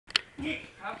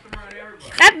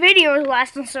That video is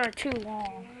lasting too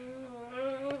long.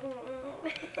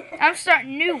 I'm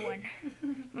starting a new one.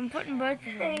 I'm putting both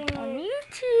of them on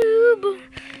YouTube.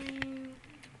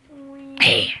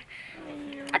 Hey,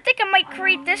 I think I might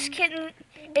create this kitten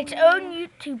its own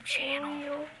YouTube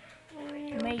channel.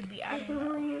 Maybe, I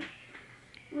don't know.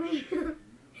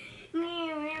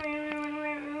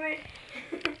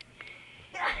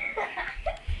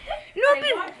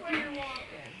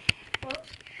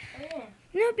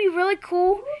 It'd be really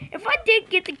cool if I did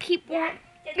get to keep one.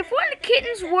 If one of the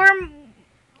kittens were,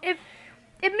 if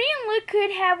me and Luke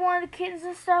could have one of the kittens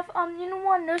and stuff, you know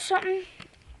what? Know something?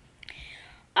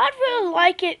 I'd really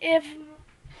like it if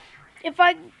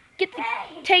I get to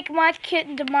take my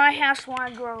kitten to my house when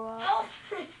I grow up.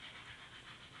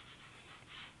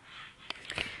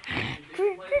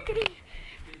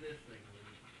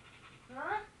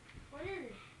 Huh? What is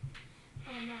it?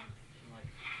 Oh no.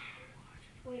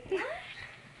 Wait, what?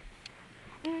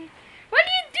 What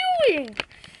are you doing?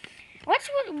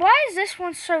 Why is this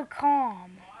one so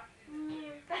calm?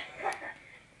 I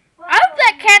hope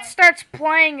that cat starts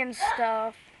playing and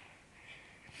stuff.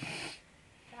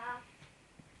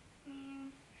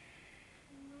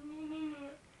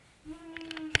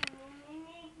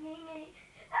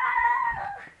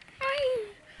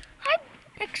 Hi,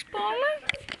 Explorer.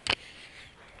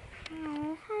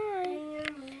 Oh, hi.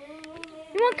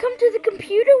 You want to come to the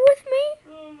computer with me?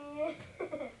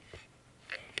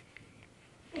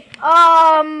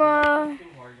 That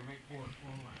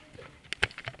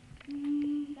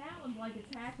one's like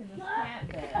attacking this cat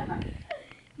bed.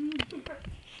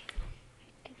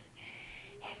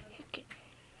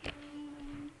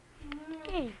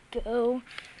 There you go.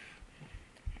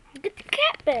 Look at the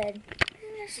cat bed.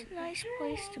 That's a nice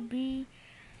place to be.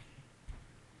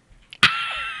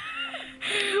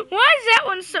 Why is that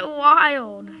one so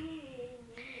wild?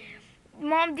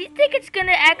 Mom, do you think it's going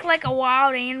to act like a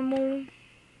wild animal?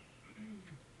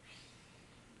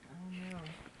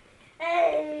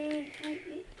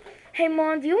 Hey,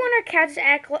 Mom, do you want our cats to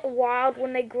act wild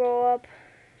when they grow up?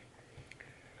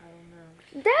 I don't know.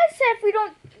 Dad said if we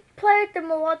don't play with them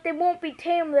a lot, they won't be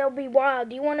tame, they'll be wild.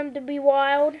 Do you want them to be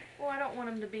wild? Well, I don't want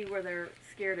them to be where they're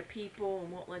scared of people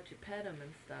and won't let you pet them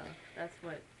and stuff. That's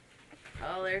what...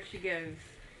 Oh, there she goes.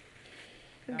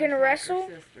 You're going to wrestle?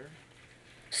 Sister.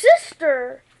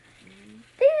 Sister?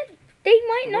 Mm-hmm. They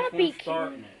might not be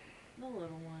starting cute. The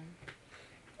little one.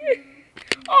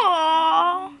 Aww. I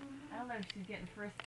don't know if she's getting frisky.